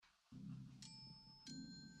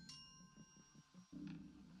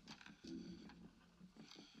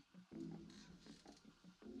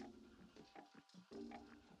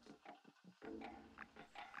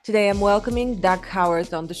Today I'm welcoming Doug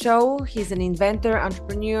Howarth on the show. He's an inventor,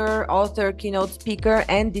 entrepreneur, author, keynote speaker,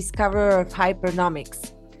 and discoverer of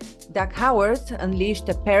Hypernomics. Doug Howarth unleashed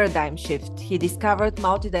a paradigm shift. He discovered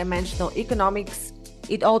multidimensional economics.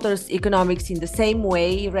 It alters economics in the same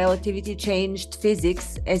way relativity changed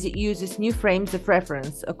physics, as it uses new frames of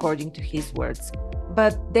reference, according to his words.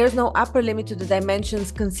 But there's no upper limit to the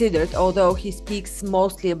dimensions considered, although he speaks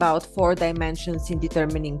mostly about 4 dimensions in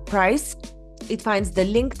determining price. It finds the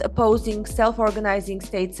linked, opposing, self-organizing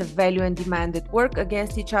states of value and demand that work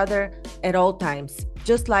against each other at all times,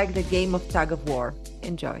 just like the game of tug of war.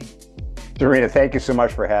 Enjoy. Serena, thank you so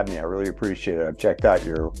much for having me. I really appreciate it. I've checked out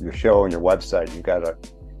your show and your website. You've got a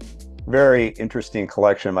very interesting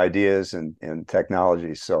collection of ideas and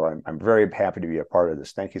technologies. So I'm very happy to be a part of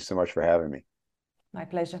this. Thank you so much for having me. My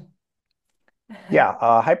pleasure. Yeah,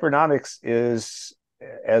 hypernomics is,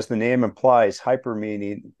 as the name implies, hyper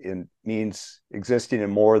means existing in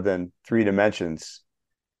more than 3 dimensions.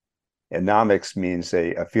 And nomics means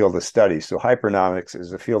a field of study. So hypernomics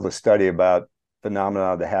is a field of study about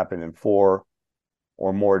phenomena that happen in 4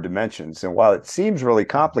 or more dimensions. And while it seems really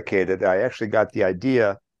complicated, I actually got the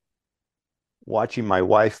idea watching my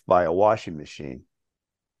wife buy a washing machine.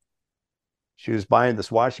 She was buying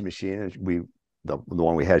this washing machine, and the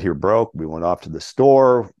one we had here broke. We went off to the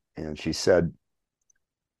store, and she said,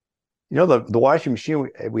 "You know, the washing machine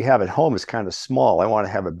we have at home is kind of small. I want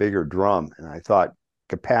to have a bigger drum." And I thought,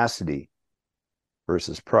 capacity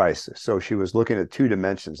versus price. So she was looking at 2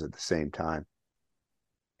 dimensions at the same time.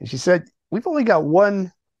 And she said, "We've only got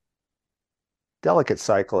 1 delicate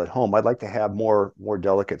cycle at home. I'd like to have more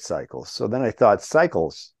delicate cycles." So then I thought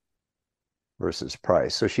cycles versus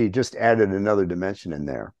price. So she just added another dimension in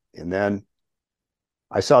there. And then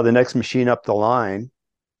I saw the next machine up the line,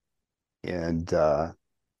 and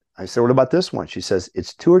I said, "What about this one?" She says,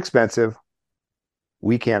 "It's too expensive.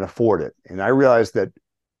 We can't afford it." And I realized that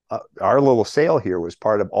our little sale here was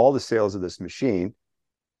part of all the sales of this machine,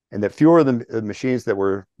 and that fewer of the machines that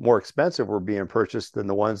were more expensive were being purchased than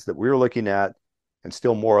the ones that we were looking at, and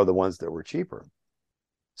still more of the ones that were cheaper.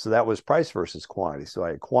 So that was price versus quantity. So I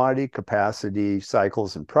had quantity, capacity,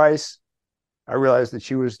 cycles, and price. I realized that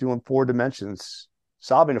she was doing 4 dimensions,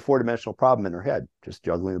 solving a 4-dimensional problem in her head, just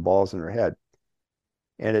juggling the balls in her head.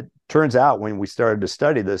 And it turns out, when we started to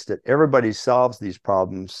study this, that everybody solves these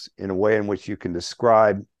problems in a way in which you can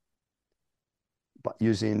describe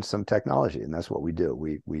using some technology. And that's what we do.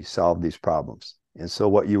 We solve these problems. And so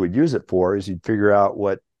what you would use it for is you'd figure out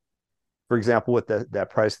what, for example, what that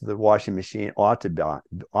price of the washing machine ought to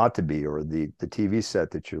be, or the TV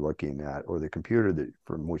set that you're looking at, or the computer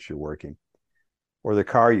from which you're working, or the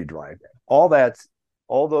car you drive. All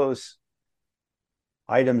those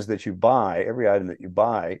items that you buy, every item that you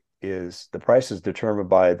buy, is the price is determined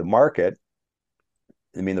by the market.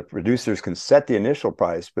 I mean, the producers can set the initial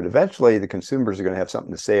price, but eventually the consumers are going to have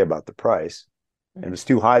something to say about the price. And if it's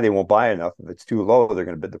too high, they won't buy enough. If it's too low, they're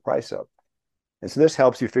going to bid the price up. And so this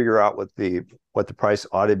helps you figure out what the price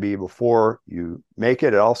ought to be before you make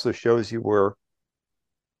it. It also shows you where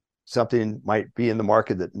something might be in the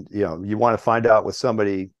market that, you want to find out what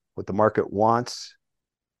the market wants,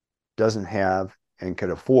 doesn't have, and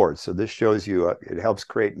can afford. So this shows you, it helps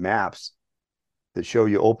create maps that show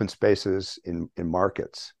you open spaces in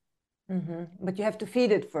markets. Mm-hmm. But you have to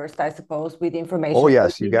feed it first, I suppose, with Oh information.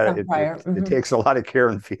 yes, you got it. It Mm-hmm. takes a lot of care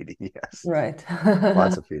and feeding. Yes, Right.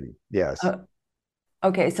 lots of feeding. Yes. Uh,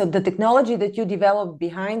 okay, so the technology that you developed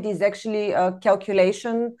behind is actually a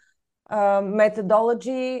calculation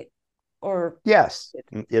methodology, or? Yes,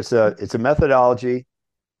 it's a methodology.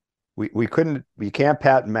 We can't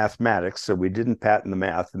patent mathematics, so we didn't patent the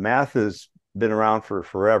math. The math has been around for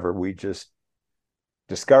forever. We just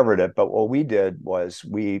discovered it. But what we did was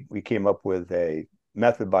we came up with a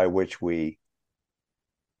method by which we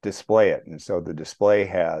display it. And so the display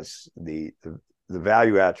has the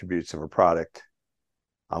value attributes of a product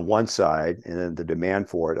on one side, and then the demand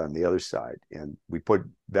for it on the other side. And we put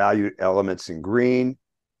value elements in green,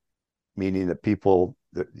 meaning that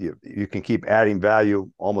you can keep adding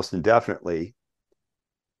value almost indefinitely.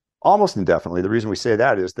 The reason we say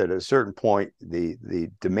that is that at a certain point, the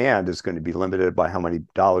demand is going to be limited by how many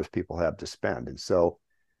dollars people have to spend. And so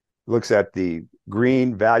it looks at the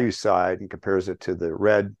green value side and compares it to the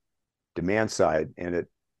red demand side, and it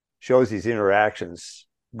shows these interactions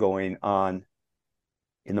going on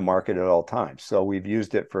in the market at all times. So we've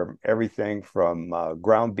used it for everything from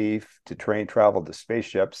ground beef to train travel to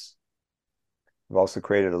spaceships. We've also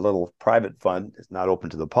created a little private fund. It's not open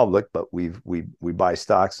to the public, but we buy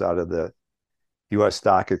stocks out of the U.S.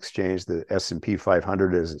 stock exchange, the S&P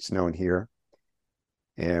 500 as it's known here.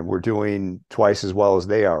 and we're doing twice as well as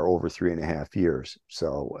they are over 3.5 years.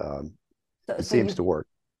 So it So seems to work.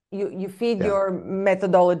 you feed Yeah. your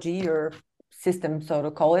methodology, your system, so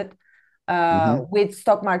to call it, Mm-hmm. with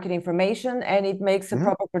stock market information, and it makes a Mm-hmm.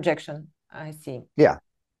 proper projection. I see. Yeah.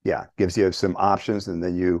 Yeah. Gives you some options, and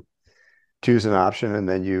then you choose an option, and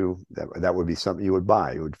then that would be something you would buy.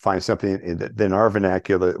 You would find something in our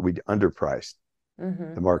vernacular we underpriced. The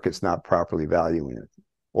Mm-hmm. market's not properly valuing it.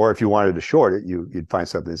 Or if you wanted to short it, you'd find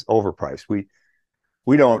something that's overpriced.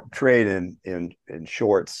 We don't trade in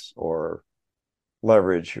shorts or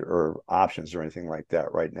leverage or options or anything like that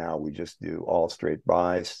right now. We just do all straight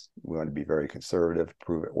buys. We want to be very conservative,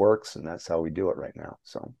 prove it works, and that's how we do it right now.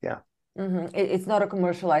 So yeah. Mm-hmm. It's not a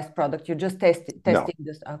commercialized product. You're just No, testing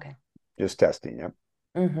this. Okay. just testing. Yep.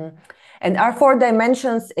 Mm-hmm. And are four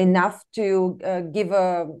dimensions enough to give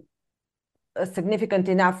a significant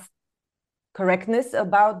enough correctness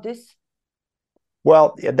about this?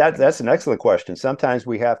 Well, yeah, that's an excellent question. Sometimes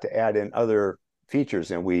we have to add in other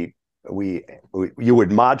features, and we you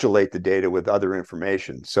would modulate the data with other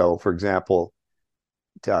information. So, for example,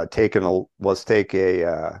 let's take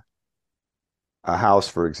a house,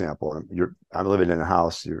 for example. I'm living in a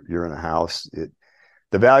house. You're in a house.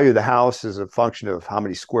 The value of the house is a function of how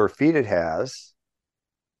many square feet it has,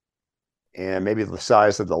 and maybe the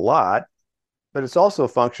size of the lot. But it's also a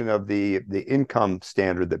function of the income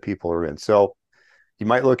standard that people are in. So you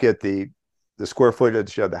might look at the square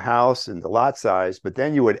footage of the house and the lot size, but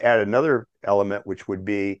then you would add another element, which would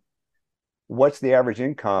be what's the average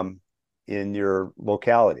income in your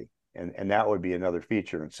locality, and that would be another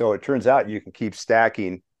feature. And so it turns out you can keep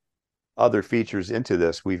stacking other features into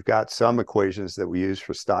this. We've got some equations that we use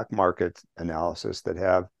for stock market analysis that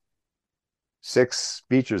have 6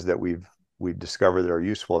 features that we've discovered that are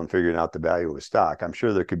useful in figuring out the value of a stock. I'm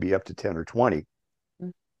sure there could be up to 10 or 20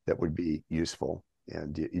 that would be useful.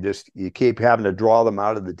 And you keep having to draw them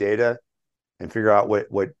out of the data and figure out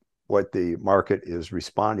what the market is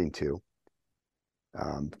responding to.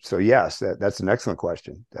 So yes, that's an excellent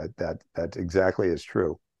question. That exactly is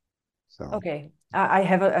true. So Okay. I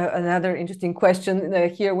have another interesting question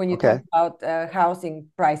here when you talk okay. about housing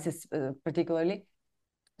prices, particularly.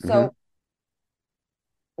 Mm-hmm. So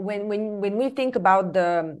when we think about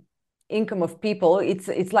the income of people,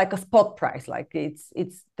 it's like a spot price, like it's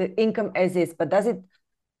the income as is. But does it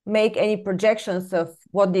make any projections of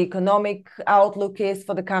what the economic outlook is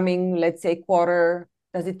for the coming, let's say, quarter?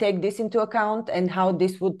 Does it take this into account and how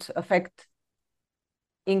this would affect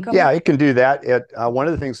Yeah, income? it can do that. One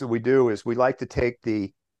of the things that we do is we like to take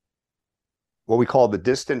what we call the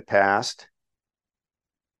distant past,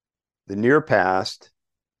 the near past,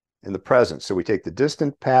 and the present. So we take the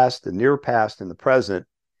distant past, the near past, and the present,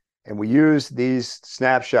 and we use these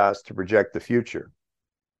snapshots to project the future.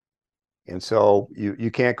 And so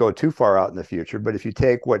you can't go too far out in the future, but if you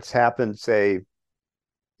take what's happened, say,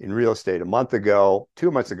 in real estate a month ago,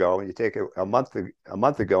 2 months ago, and you take it a month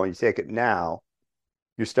ago, and you take it now,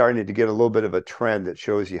 you're starting to get a little bit of a trend that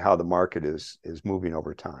shows you how the market is moving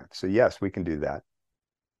over time. So yes, we can do that.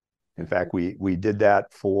 In fact, we did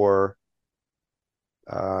that for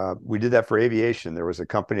aviation. There was a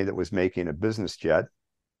company that was making a business jet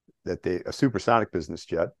a supersonic business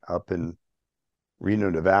jet up in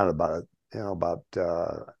Reno, Nevada, about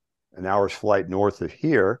an hour's flight north of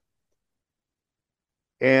here,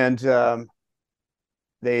 and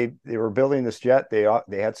they were building this jet. They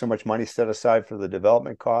had so much money set aside for the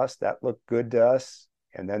development cost that looked good to us,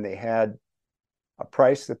 and then they had a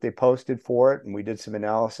price that they posted for it, and we did some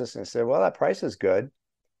analysis and said, well, that price is good.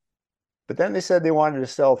 But then they said they wanted to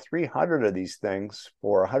sell 300 of these things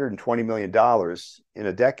for $120 million in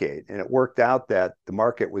a decade. And it worked out that the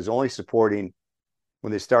market was only supporting,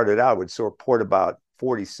 when they started out, would support about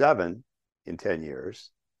 47 in 10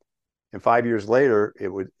 years. And 5 years later,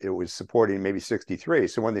 it was supporting maybe 63.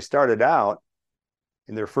 So when they started out,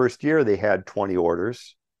 in their first year, they had 20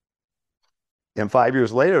 orders. And 5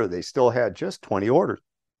 years later, they still had just 20 orders.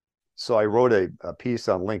 So I wrote a piece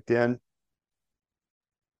on LinkedIn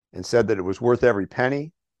and said that it was worth every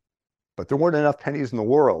penny, but there weren't enough pennies in the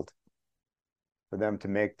world for them to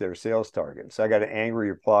make their sales target. So I got an angry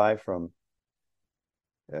reply from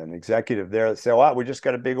an executive there that said, well, we just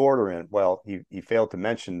got a big order in. Well, he failed to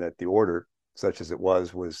mention that the order, such as it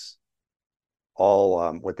was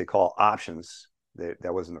all what they call options.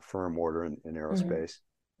 That wasn't a firm order in aerospace.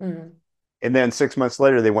 Mm-hmm. Mm-hmm. And then 6 months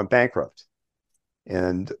later, they went bankrupt.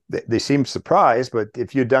 And they seemed surprised, but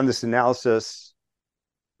if you'd done this analysis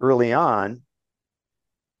early on,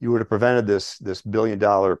 you would have prevented this $1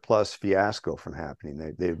 billion plus fiasco from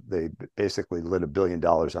happening. They basically lit $1 billion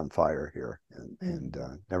on fire here, and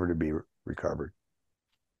never to be recovered.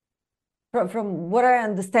 From what I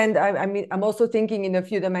understand, I mean, I'm also thinking in a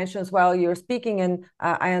few dimensions while you're speaking, and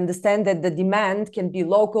I understand that the demand can be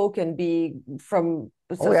local, can be from.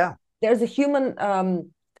 Oh yeah. There's a human,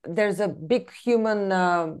 there's a big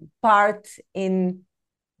human part in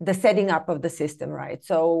the setting up of the system, right?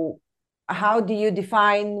 So how do you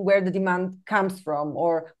define where the demand comes from,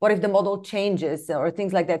 or what if the model changes, or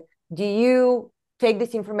things like that? Do you take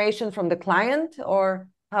this information from the client, or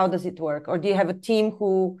how does it work? Or do you have a team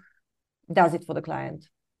who does it for the client?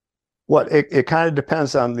 Well, it kind of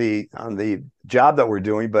depends on the job that we're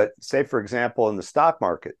doing. But say, for example, in the stock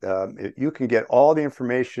market, you can get all the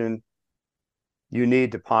information you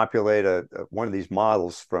need to populate one of these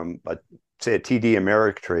models from, say, a TD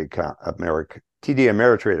Ameritrade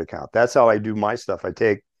account. That's how I do my stuff. I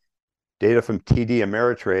take data from TD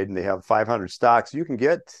Ameritrade, and they have 500 stocks. You can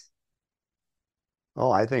get,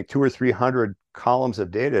 I think 200 or 300 columns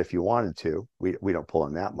of data if you wanted to. We don't pull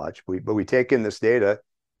in that much. But we take in this data,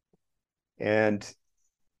 and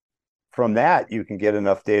from that you can get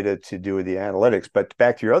enough data to do the analytics. But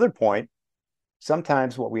back to your other point,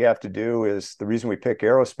 sometimes what we have to do is, the reason we pick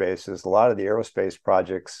aerospace is a lot of the aerospace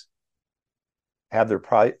projects have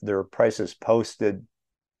their prices posted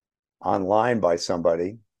online by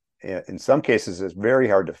somebody. In some cases, it's very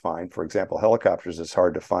hard to find. For example, helicopters is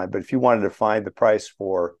hard to find. But if you wanted to find the price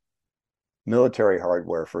for military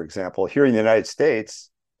hardware, for example, here in the United States,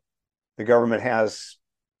 the government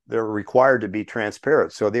they're required to be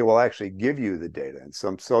transparent. So they will actually give you the data. And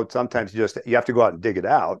so sometimes you have to go out and dig it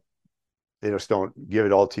out. They just don't give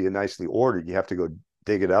it all to you nicely ordered. You have to go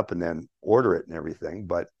dig it up and then order it and everything.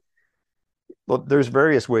 But there's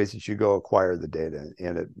various ways that you go acquire the data,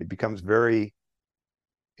 and it becomes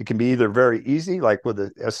it can be either very easy, like with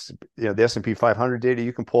the S&P 500 data,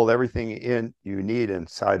 you can pull everything in you need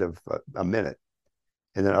inside of a minute.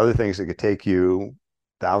 And then other things that could take you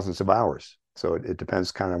thousands of hours. So it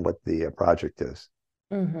depends kind of what the project is.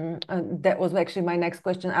 That was actually my next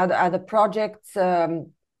question. Are the projects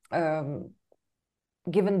given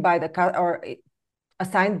by or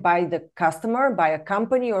assigned by the customer, by a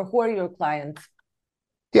company, or who are your clients?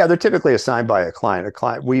 Yeah, they're typically assigned by a client.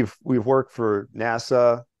 We've worked for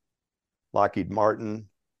NASA, Lockheed Martin,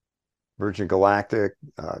 Virgin Galactic,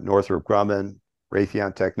 Northrop Grumman,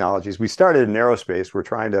 Raytheon Technologies. We started in aerospace. We're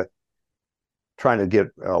trying to get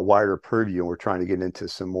a wider purview, and we're trying to get into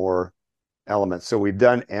some more elements. So we've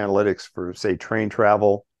done analytics for, say, train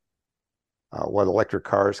travel, what electric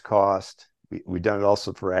cars cost. We've done it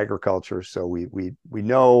also for agriculture. So we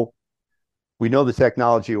know the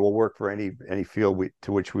technology will work for any field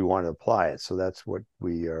to which we want to apply it. So that's what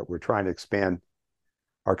we're trying to expand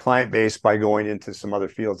our client base by going into some other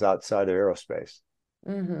fields outside of aerospace.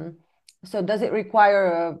 So does it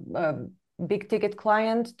require a big ticket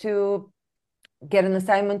client to get an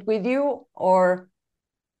assignment with you, or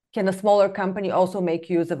can a smaller company also make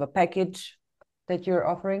use of a package that you're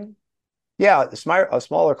offering? Yeah, a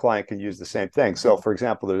smaller client can use the same thing. So, for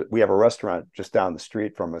example, we have a restaurant just down the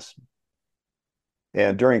street from us.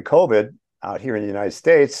 And during COVID, out here in the United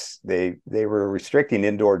States, they were restricting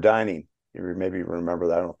indoor dining. You maybe remember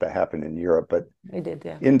that. I don't know if that happened in Europe, but they did,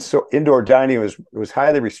 yeah. Indoor dining was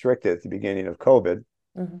highly restricted at the beginning of COVID.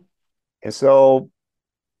 And so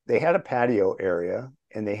they had a patio area,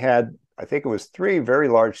 and they had, I think it was 3 very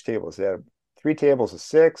large tables. They had 3 tables of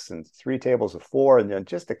 6 and 3 tables of 4, and then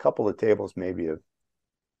just a couple of tables maybe of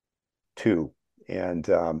 2. And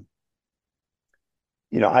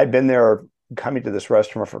I'd been there coming to this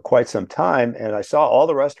restaurant for quite some time, and I saw all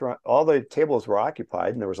the tables were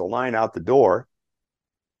occupied, and there was a line out the door.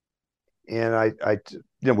 And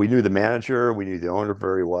we knew the manager, we knew the owner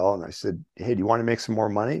very well, and I said, "Hey, do you want to make some more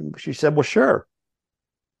money?" And she said, "Well, sure."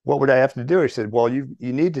 What would I have to do? I said, "Well, you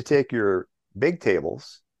need to take your big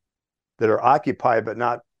tables that are occupied but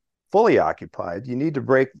not fully occupied. You need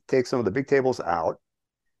to take some of the big tables out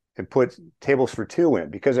and put tables for 2 in,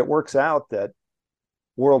 because it works out that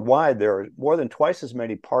worldwide there are more than twice as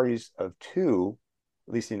many parties of 2,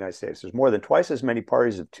 at least in the United States. There's more than twice as many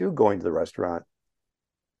parties of 2 going to the restaurant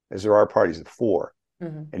as there are parties of 4,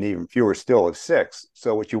 and even fewer still of 6.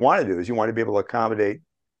 So what you want to do is you want to be able to accommodate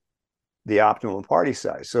the optimum party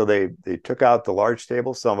size. So they took out the large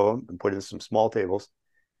tables, some of them, and put in some small tables,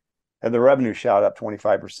 and the revenue shot up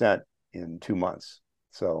 25% in 2 months.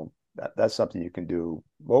 So that's something you can do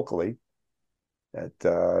locally.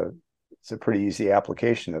 It's a pretty easy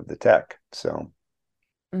application of the tech. So,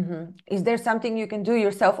 is there something you can do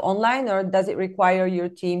yourself online, or does it require your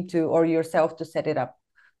team or yourself to set it up?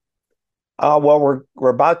 Well, we're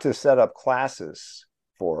about to set up classes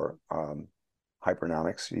for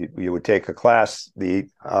Hypernomics. You would take a class.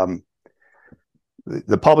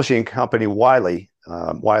 the publishing company Wiley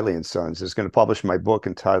and Sons, is going to publish my book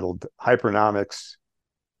entitled Hypernomics: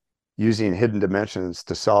 Using Hidden Dimensions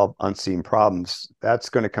to Solve Unseen Problems. That's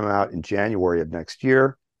going to come out in January of next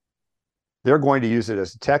year. They're going to use it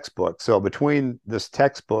as a textbook. So between this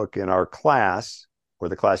textbook and our class, or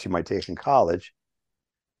the class you might take in college,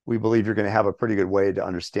 we believe you're going to have a pretty good way to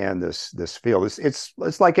understand this field. It's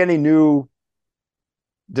like any new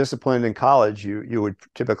discipline in college. You would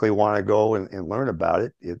typically want to go and learn about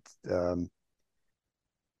it. The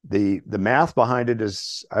math behind it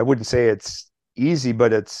is, I wouldn't say it's easy,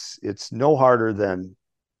 but it's no harder than,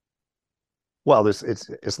 well,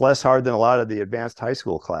 it's less hard than a lot of the advanced high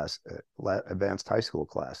school classes.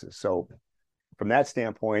 So from that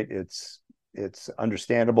standpoint, it's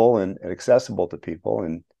understandable and accessible to people,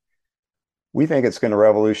 and we think it's going to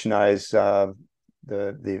revolutionize the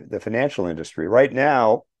financial industry. Right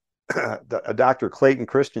now, Dr. Clayton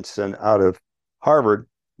Christensen out of Harvard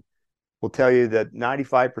will tell you that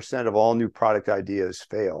 95% of all new product ideas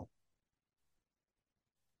fail.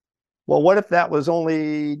 Well, what if that was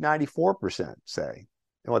only 94%, say?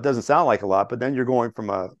 Well, it doesn't sound like a lot, but then you're going from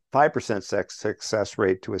a 5% success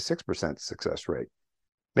rate to a 6% success rate.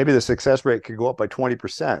 Maybe the success rate could go up by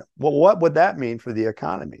 20%. Well, what would that mean for the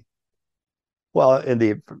economy? Well,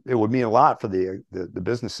 it would mean a lot for the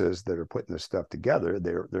businesses that are putting this stuff together.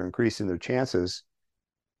 They're increasing their chances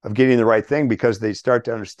of getting the right thing because they start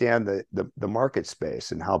to understand the market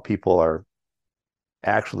space and how people are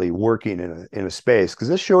actually working in a space. Because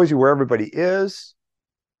this shows you where everybody is.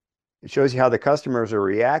 It shows you how the customers are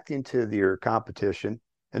reacting to your competition,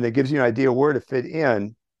 and it gives you an idea where to fit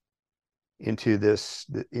into these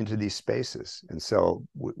spaces. And so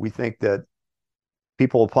we think that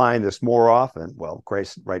people applying this more often, well,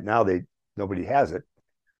 Grace, right now nobody has it,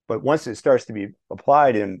 but once it starts to be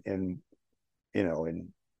applied in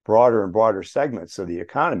broader and broader segments of the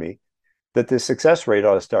economy, that the success rate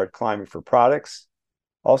ought to start climbing for products.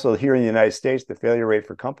 Also, here in the United States, the failure rate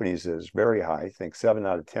for companies is very high. I think 7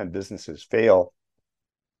 out of 10 businesses fail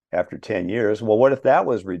after 10 years. Well, what if that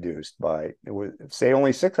was reduced by, say,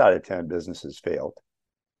 only 6 out of 10 businesses failed?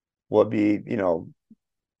 Well, it'd be,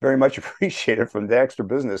 very much appreciated from the extra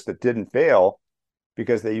business that didn't fail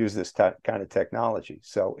because they use this kind of technology.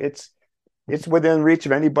 So it's within reach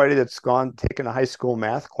of anybody that's taken a high school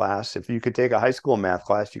math class. If you could take a high school math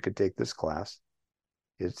class, you could take this class.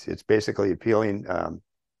 It's basically appealing.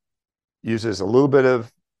 Uses a little bit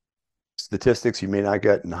of statistics you may not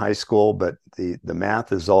get in high school, but the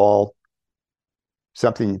math is all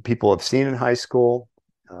something people have seen in high school.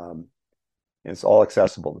 And it's all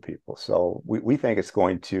accessible to people. So we think it's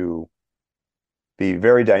going to be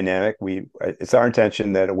very dynamic. It's our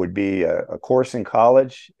intention that it would be a course in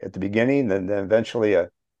college at the beginning, then eventually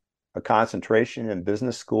a concentration in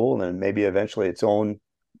business school, and then maybe eventually its own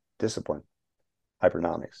discipline,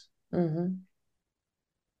 Hypernomics. Mm-hmm.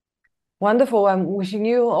 Wonderful. I'm wishing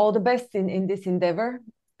you all the best in this endeavor.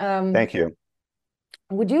 Thank you.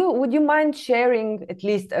 Would you mind sharing at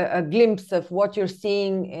least a glimpse of what you're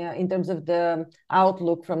seeing in terms of the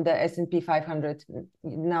outlook from the S&P 500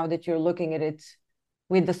 now that you're looking at it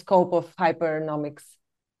with the scope of Hypernomics?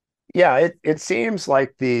 Yeah, it seems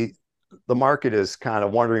like the market is kind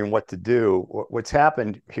of wondering what to do. What's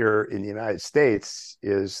happened here in the United States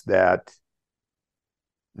is that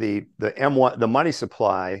the money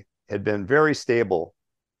supply had been very stable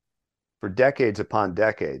for decades upon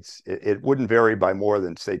decades. It wouldn't vary by more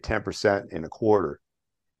than, say, 10% in a quarter.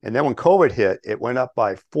 And then when COVID hit, it went up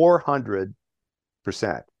by 400%,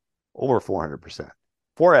 over 400%,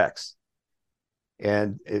 4x.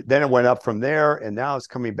 And then it went up from there, and now it's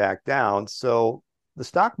coming back down. So the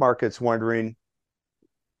stock market's wondering,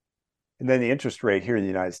 and then the interest rate here in the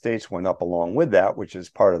United States went up along with that, which is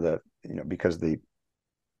part of because the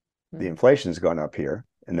inflation's gone up here.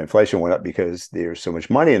 And the inflation went up because there's so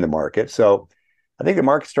much money in the market. So I think the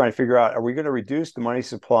market's trying to figure out, are we going to reduce the money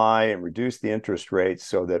supply and reduce the interest rates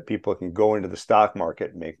so that people can go into the stock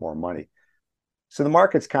market and make more money? So the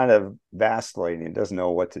market's kind of vacillating and doesn't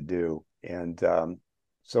know what to do. And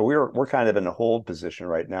so we're kind of in a hold position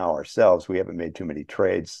right now ourselves. We haven't made too many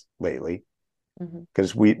trades lately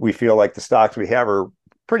because we feel like the stocks we have are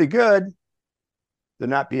pretty good. They're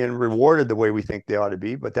not being rewarded the way we think they ought to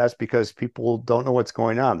be, but that's because people don't know what's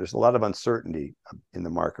going on. There's a lot of uncertainty in the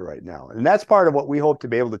market right now. And that's part of what we hope to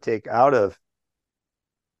be able to take out of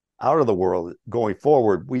the world going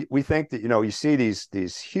forward. We think that, you see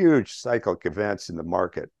these huge cyclic events in the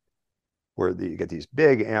market where you get these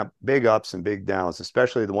big ups and big downs,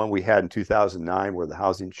 especially the one we had in 2009 where the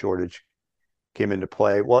housing shortage came into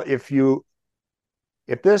play. Well, if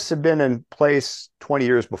if this had been in place 20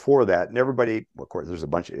 years before that, and everybody, of course, there's a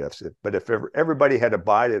bunch of ifs, but if everybody had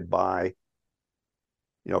abided by,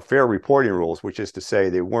 fair reporting rules, which is to say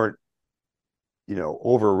they weren't,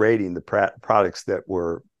 overrating the products that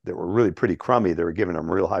were really pretty crummy, they were giving them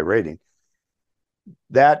a real high rating.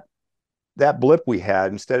 That blip we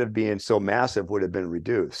had, instead of being so massive, would have been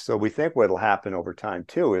reduced. So we think what will happen over time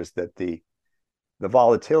too is that the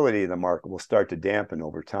volatility in the market will start to dampen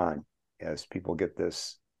over time as people get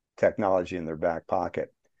this technology in their back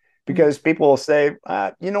pocket. Because people will say,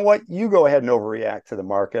 you know what, you go ahead and overreact to the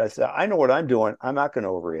market. I said, I know what I'm doing. I'm not going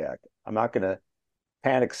to overreact. I'm not going to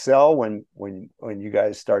panic sell when you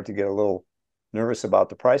guys start to get a little nervous about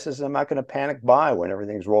the prices. I'm not going to panic buy when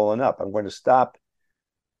everything's rolling up. I'm going to stop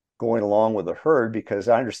going along with the herd because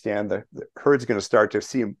I understand the herd's going to start to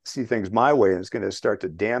see things my way, and it's going to start to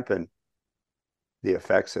dampen the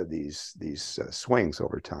effects of these swings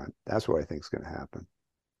over time. That's what I think is going to happen.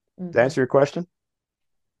 Did that answer your question?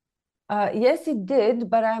 Yes, it did.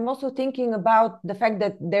 But I'm also thinking about the fact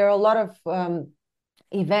that there are a lot of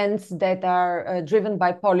events that are driven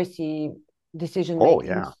by policy decision making. Oh,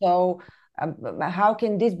 yeah. So how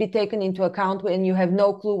can this be taken into account when you have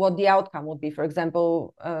no clue what the outcome would be? For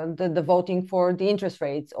example, the voting for the interest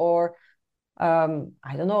rates, or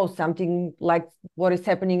I don't know, something like what is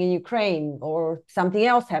happening in Ukraine, or something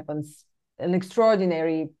else happens, an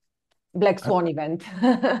extraordinary black swan event.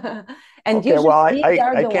 And okay, usually well, these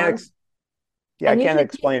are I the can't ones. I can't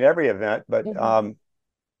explain every event, but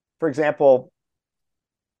for example,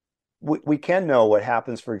 we can know what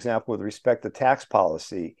happens, for example, with respect to tax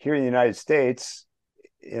policy. Here in the United States,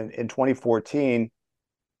 in 2014,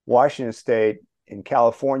 Washington State and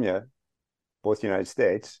California, both United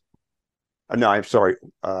States, no, I'm sorry,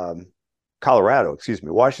 Colorado, excuse me,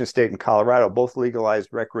 Washington State and Colorado both legalized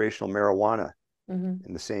recreational marijuana in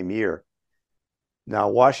the same year. Now,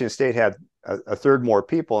 Washington State had a third more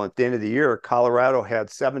people. At the end of the year, Colorado had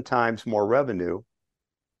 7 times more revenue,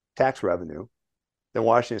 tax revenue, than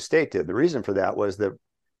Washington State did. The reason for that was that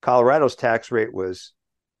Colorado's tax rate was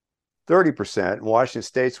 30%, and Washington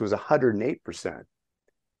State's was 108%.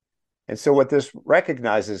 And so what this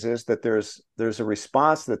recognizes is that there's a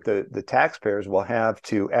response that the taxpayers will have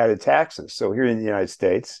to added taxes. So here in the United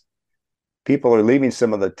States, people are leaving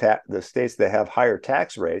some of the states that have higher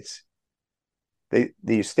tax rates.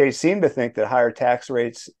 The states seem to think that higher tax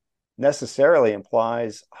rates necessarily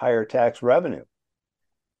implies higher tax revenue.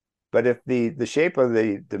 But if the shape of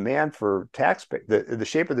the demand for the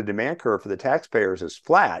shape of the demand curve for the taxpayers is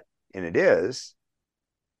flat, and it is,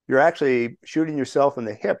 you're actually shooting yourself in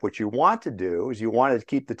the hip. What you want to do is you want to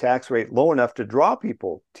keep the tax rate low enough to draw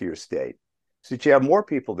people to your state so that you have more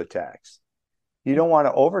people to tax. You don't want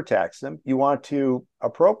to overtax them. You want to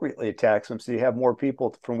appropriately tax them so you have more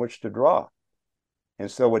people from which to draw.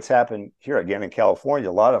 And so what's happened here again in California,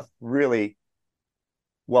 a lot of really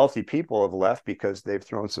wealthy people have left because they've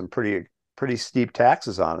thrown some pretty steep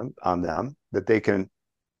taxes on them that they can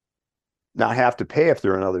not have to pay if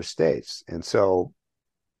they're in other states. And so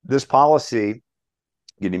this policy,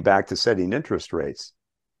 getting back to setting interest rates,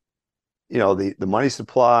 the money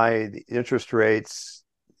supply, the interest rates,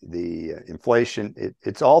 the inflation,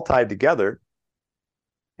 it's all tied together,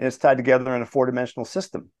 and it's tied together in a 4-dimensional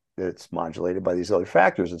system that's modulated by these other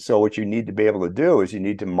factors. And so what you need to be able to do is you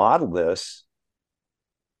need to model this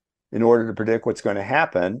in order to predict what's going to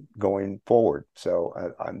happen going forward. So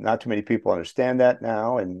not too many people understand that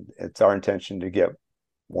now, and it's our intention to get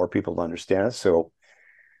more people to understand it. So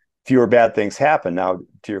fewer bad things happen. Now,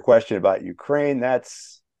 to your question about Ukraine,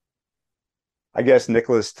 I guess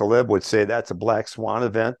Nicholas Taleb would say that's a black swan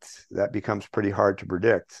event. That becomes pretty hard to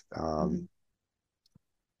predict.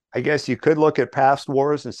 I guess you could look at past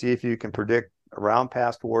wars and see if you can predict around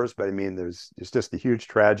past wars, but I mean, it's just a huge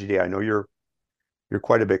tragedy. I know you're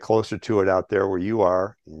quite a bit closer to it out there where you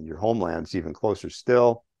are, and your homeland's even closer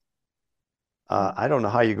still. I don't know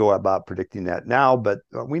how you go about predicting that now, but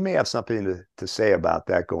we may have something to say about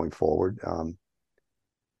that going forward.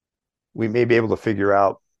 We may be able to figure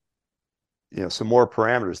out, some more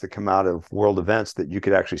parameters that come out of world events that you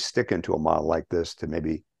could actually stick into a model like this to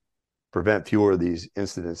maybe prevent fewer of these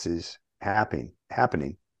incidences happening.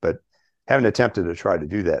 But haven't attempted to try to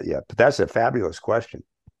do that yet. But that's a fabulous question,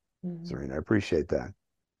 Serena. I appreciate that.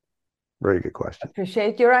 Very good question.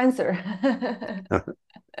 Appreciate your answer.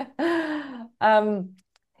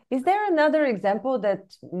 Is there another example that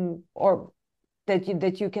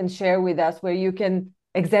you can share with us where you can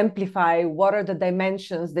exemplify what are the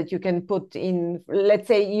dimensions that you can put in? Let's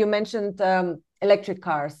say you mentioned electric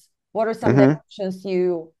cars. What are some dimensions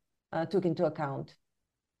you took into account?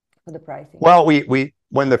 for the pricing? Well, we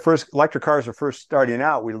when the first electric cars were first starting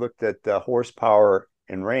out, we looked at horsepower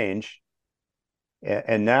and range,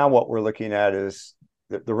 and now what we're looking at is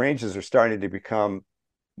the ranges are starting to become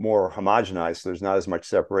more homogenized. So there's not as much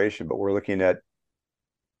separation, but we're looking at,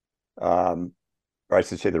 or I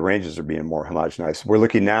should say, the ranges are being more homogenized. We're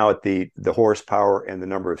looking now at the horsepower and the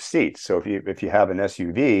number of seats. So if you have an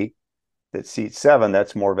SUV that seats 7,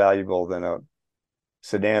 that's more valuable than a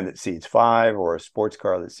sedan that seats 5 or a sports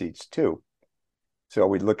car that seats 2. So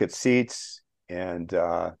we look at seats and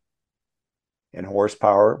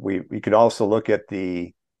horsepower. We could also look at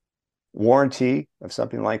the warranty of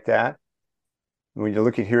something like that. When you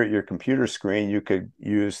look at here at your computer screen, you could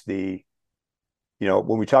use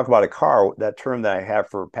when we talk about a car, that term that I have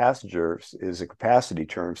for passengers is a capacity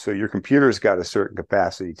term. So your computer's got a certain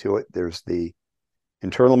capacity to it. There's the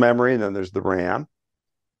internal memory, and then there's the RAM.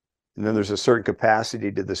 And then there's a certain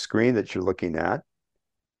capacity to the screen that you're looking at.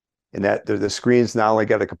 And that the screen's not only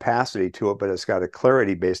got a capacity to it, but it's got a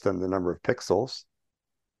clarity based on the number of pixels.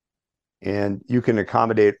 And you can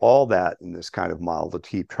accommodate all that in this kind of model to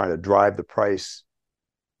keep trying to drive the price,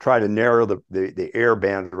 try to narrow the error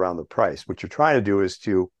band around the price. What you're trying to do is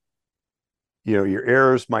your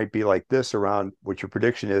errors might be like this around what your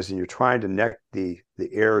prediction is, and you're trying to neck the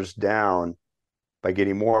errors down by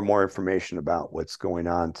getting more and more information about what's going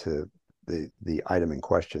on to the item in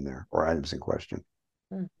question there, or items in question.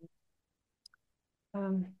 Mm-hmm.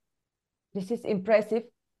 This is impressive.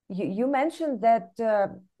 You mentioned that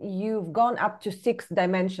you've gone up to 6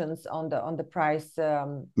 dimensions on the price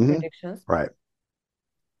predictions. Right.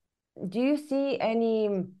 Do you see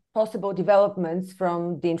any possible developments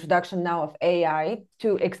from the introduction now of AI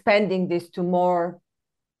to expanding this to more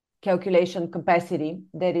calculation capacity,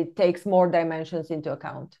 that it takes more dimensions into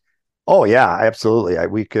account? Oh yeah, absolutely.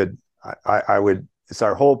 It's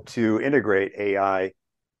our hope to integrate AI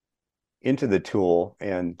into the tool.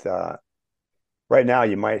 And right now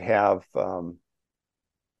you might have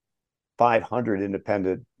 500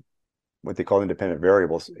 independent, what they call independent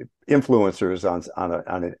variables, influencers on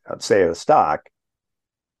say a stock.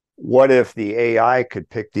 What if the AI could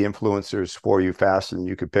pick the influencers for you faster than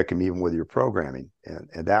you could pick them even with your programming?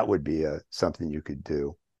 And that would be something you could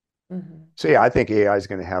do. Mm-hmm. So yeah, I think AI is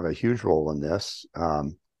going to have a huge role in this.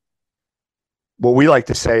 What we like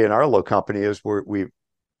to say in our little company is we're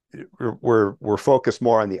focused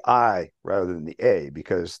more on the I rather than the A,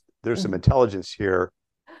 because there's some intelligence here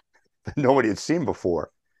that nobody had seen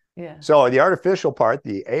before. Yeah. So the artificial part,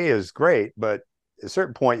 the A, is great, but at a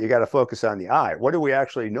certain point you got to focus on the I. What do we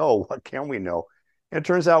actually know? What can we know? And it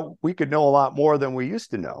turns out we could know a lot more than we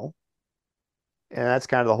used to know. And that's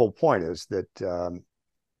kind of the whole point, is that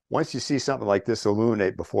once you see something like this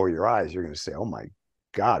illuminate before your eyes, you're going to say, oh my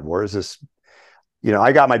God, where is this?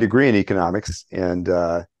 I got my degree in economics, and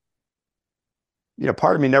part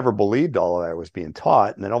of me never believed all of that was being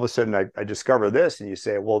taught. And then all of a sudden I discover this, and you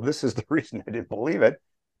say, well, this is the reason I didn't believe it.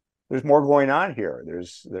 There's more going on here.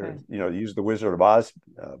 There's use the Wizard of Oz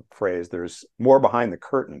phrase, there's more behind the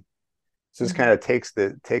curtain. So this kind of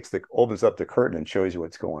opens up the curtain and shows you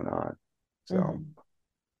what's going on. So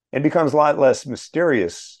it becomes a lot less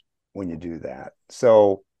mysterious when you do that.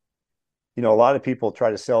 So, a lot of people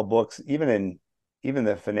try to sell books, even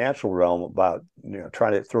the financial realm, about,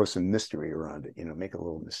 trying to throw some mystery around it, make it a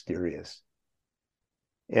little mysterious.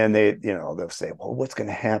 And they'll say, well, what's going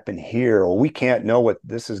to happen here? Well, we can't know what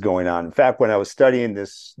this is going on. In fact, when I was studying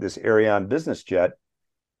this area on business jet,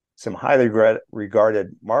 some highly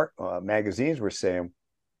regarded magazines were saying,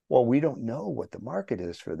 well, we don't know what the market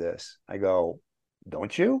is for this. I go,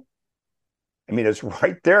 don't you? I mean, it's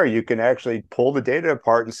right there. You can actually pull the data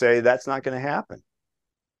apart and say, that's not going to happen.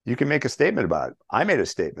 You can make a statement about it. I made a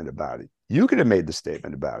statement about it. You could have made the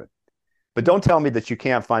statement about it. But don't tell me that you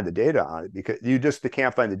can't find the data on it, because you just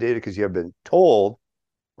can't find the data because you have been told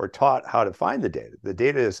or taught how to find the data. The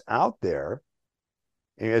data is out there.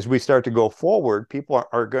 And as we start to go forward, people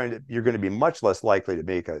you're going to be much less likely to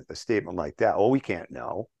make a statement like that. Oh, we can't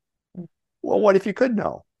know. Well, what if you could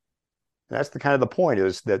know? And that's the kind of the point,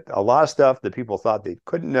 is that a lot of stuff that people thought they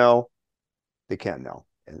couldn't know, they can know.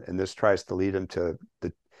 And this tries to lead them to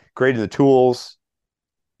creating the tools,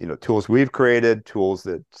 tools we've created, tools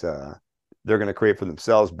that they're going to create for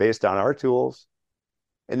themselves based on our tools,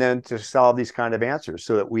 and then to solve these kind of answers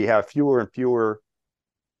so that we have fewer and fewer,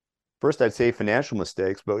 first I'd say financial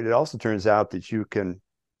mistakes, but it also turns out that you can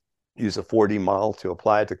use a 4D model to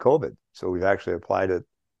apply it to COVID. So we've actually applied it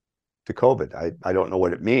to COVID. I don't know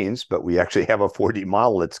what it means, but we actually have a 4D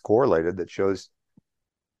model that's correlated that shows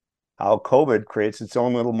how COVID creates its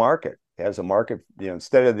own little market. It has a market,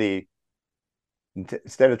 instead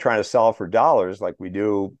of trying to solve for dollars like we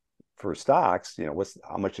do for stocks,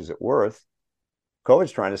 how much is it worth?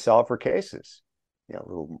 COVID's trying to sell it for cases.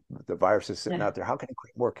 The virus is sitting out there. How can I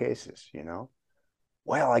create more cases?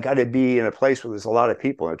 Well, I got to be in a place where there's a lot of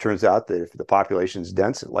people. And it turns out that if the population's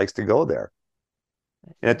dense, it likes to go there.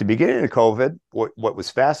 And at the beginning of COVID, what was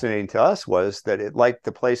fascinating to us was that it liked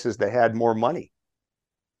the places that had more money.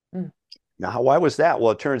 Now, why was that?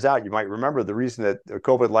 Well, it turns out, you might remember, the reason that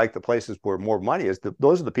COVID liked the places where more money is that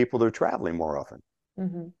those are the people that are traveling more often.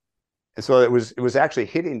 And so it was actually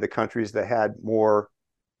hitting the countries that had more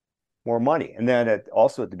money. And then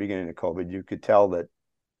also at the beginning of COVID, you could tell that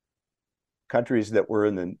countries that were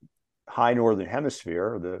in the high northern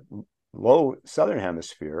hemisphere or the low southern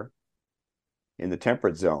hemisphere in the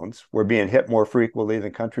temperate zones were being hit more frequently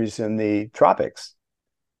than countries in the tropics.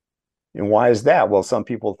 And why is that? Well, some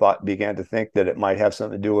people began to think that it might have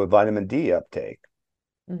something to do with vitamin D uptake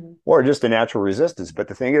or just a natural resistance. But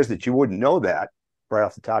the thing is that you wouldn't know that right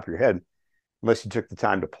off the top of your head unless you took the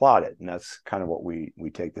time to plot it. And that's kind of what we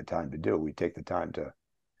take the time to do. We take the time to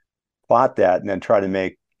plot that and then try to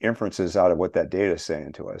make inferences out of what that data is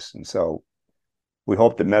saying to us. And so we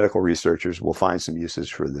hope that medical researchers will find some uses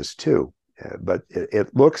for this too. But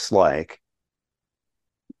it looks like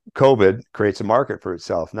COVID creates a market for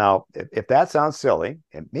itself. Now, if that sounds silly,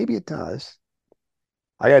 and maybe it does,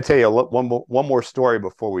 I got to tell you one more story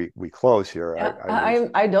before we close here.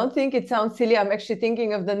 I don't think it sounds silly. I'm actually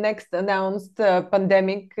thinking of the next announced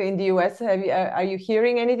pandemic in the US. Are you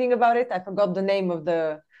hearing anything about it? I forgot the name of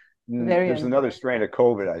the variant. There's another strain of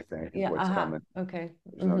COVID, I think. Yeah, what's coming. Okay.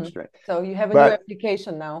 There's another strain. So you have a new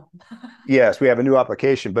application now. Yes, we have a new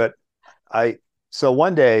application. But so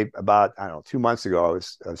one day, about 2 months ago, I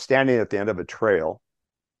was standing at the end of a trail.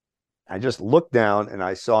 I just looked down and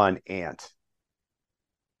I saw an ant.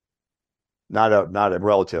 Not a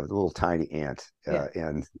relative, a little tiny ant.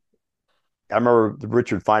 And I remember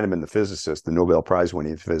Richard Feynman, the physicist, the Nobel Prize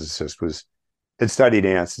winning physicist, had studied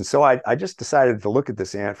ants. And so I just decided to look at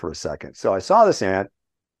this ant for a second. So I saw this ant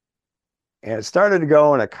and it started to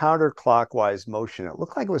go in a counterclockwise motion. It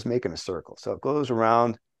looked like it was making a circle. So it goes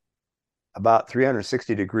around about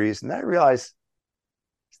 360 degrees. And then I realized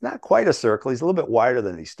it's not quite a circle. He's a little bit wider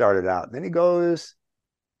than he started out. And then he goes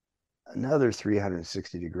another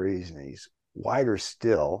 360 degrees and he's wider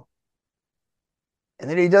still. And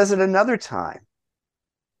then he does it another time,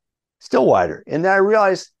 still wider. And then I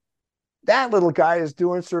realized that little guy is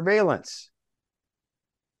doing surveillance.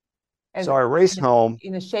 And so I race home,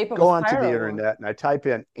 in the shape of go onto the internet, and I type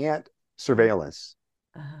in ant surveillance.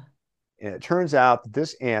 And it turns out that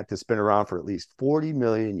this ant that's been around for at least 40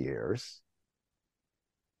 million years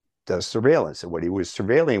does surveillance. And what he was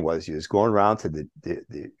surveilling was he was going around to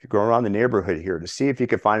going around the neighborhood here to see if he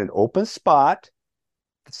could find an open spot,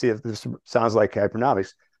 to see if this sounds like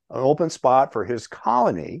hypernomics, an open spot for his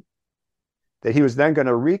colony that he was then going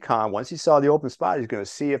to recon. Once he saw the open spot, he's going to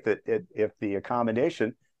see if the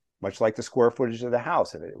accommodation, much like the square footage of the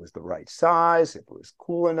house, if it was the right size, if it was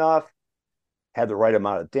cool enough, had the right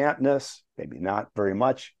amount of dampness, maybe not very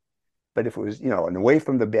much. But if it was, and away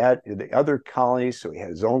from the other colonies, so he had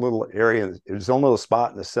his own little area, his own little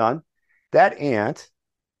spot in the sun, that ant,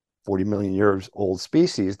 40 million years old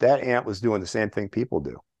species, that ant was doing the same thing people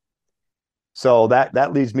do. So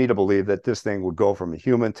that leads me to believe that this thing would go from a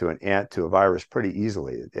human to an ant to a virus pretty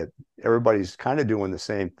easily. Everybody's kind of doing the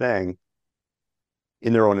same thing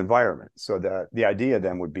in their own environment. So the idea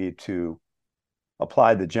then would be to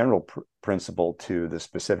apply the general principle to the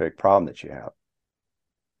specific problem that you have.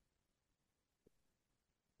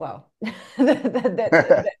 Wow.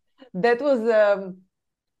 that was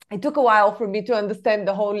it took a while for me to understand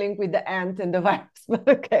the whole link with the ant and the virus, but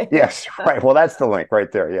okay. Yes, right. Well, that's the link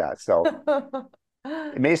right there. Yeah. So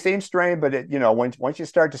it may seem strange, but once you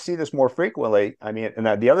start to see this more frequently, I mean,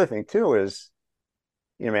 and the other thing too is,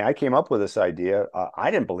 I came up with this idea.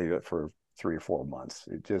 I didn't believe it for 3 or 4 months.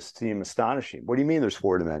 It just seemed astonishing. What do you mean there's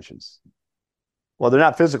 4 dimensions? Well, they're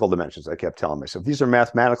not physical dimensions. I kept telling myself these are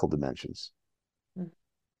mathematical dimensions.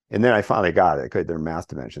 And then I finally got it. Okay, they're math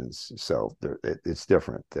dimensions, so it's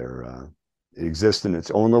different. It exists in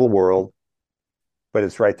its own little world, but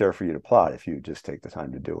it's right there for you to plot if you just take the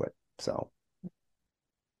time to do it. So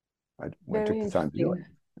I took the time to do it.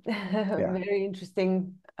 Yeah. Very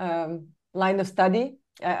interesting line of study,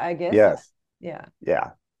 I guess. Yes. Yeah. Yeah.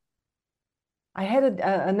 I had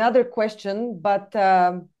another question, but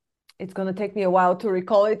it's going to take me a while to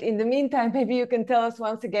recall it. In the meantime, maybe you can tell us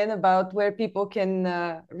once again about where people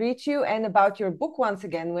can reach you and about your book once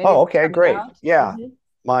again. When okay, great. Out. Yeah.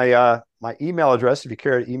 My email address, if you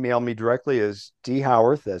care to email me directly, is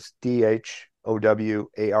dhowarth, that's DHOWARTH,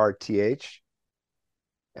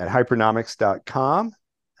 at hypernomics.com.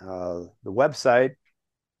 The website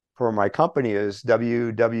for my company is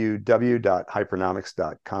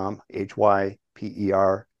www.hypernomics.com, Hypernomics.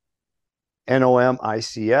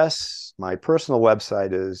 My personal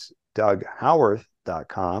website is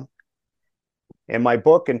doughowarth.com. And my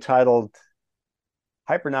book entitled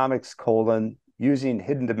Hypernomics: Using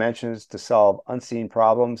Hidden Dimensions to Solve Unseen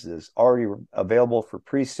Problems is already available for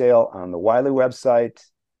pre-sale on the Wiley website,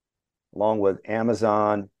 along with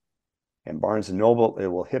Amazon and Barnes & Noble. It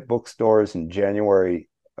will hit bookstores in January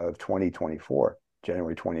of 2024,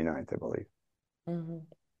 January 29th, I believe. Mm-hmm.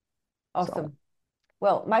 Awesome. So.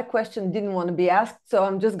 Well, my question didn't want to be asked, so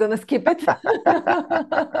I'm just going to skip it.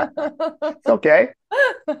 It's okay.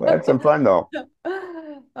 We had some fun, though.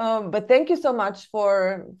 But thank you so much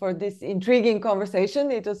for this intriguing conversation.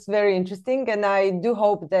 It was very interesting, and I do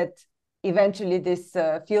hope that eventually this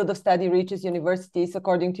field of study reaches universities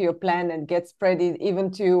according to your plan and gets spread even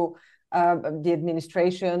to the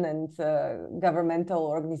administration and governmental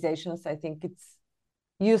organizations. I think it's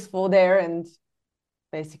useful there and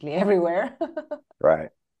basically everywhere. Right.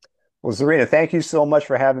 Well, Zarina, thank you so much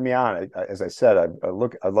for having me on. As I said, I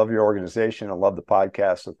love your organization. I love the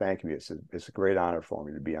podcast. So thank you. It's a great honor for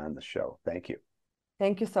me to be on the show. Thank you.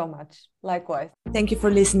 Thank you so much. Likewise. Thank you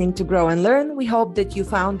for listening to Grow and Learn. We hope that you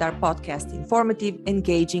found our podcast informative,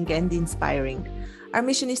 engaging, and inspiring. Our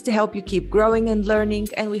mission is to help you keep growing and learning,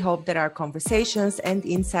 and we hope that our conversations and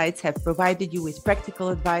insights have provided you with practical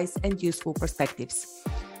advice and useful perspectives.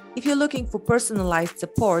 If you're looking for personalized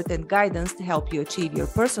support and guidance to help you achieve your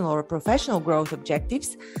personal or professional growth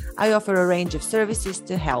objectives, I offer a range of services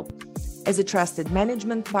to help. As a trusted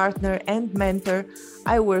management partner and mentor,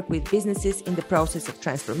 I work with businesses in the process of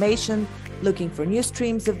transformation, looking for new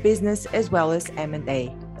streams of business, as well as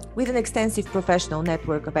M&A. With an extensive professional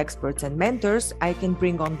network of experts and mentors, I can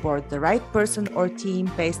bring on board the right person or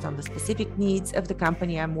team based on the specific needs of the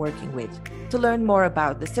company I'm working with. To learn more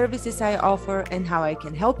about the services I offer and how I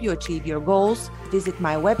can help you achieve your goals, visit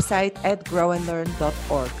my website at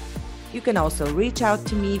growandlearn.org. You can also reach out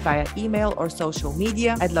to me via email or social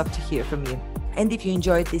media. I'd love to hear from you. And if you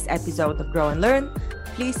enjoyed this episode of Grow and Learn,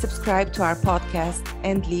 please subscribe to our podcast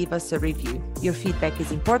and leave us a review. Your feedback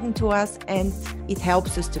is important to us, and it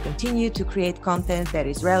helps us to continue to create content that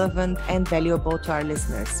is relevant and valuable to our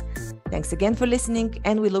listeners. Thanks again for listening,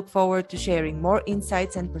 and we look forward to sharing more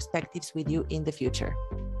insights and perspectives with you in the future.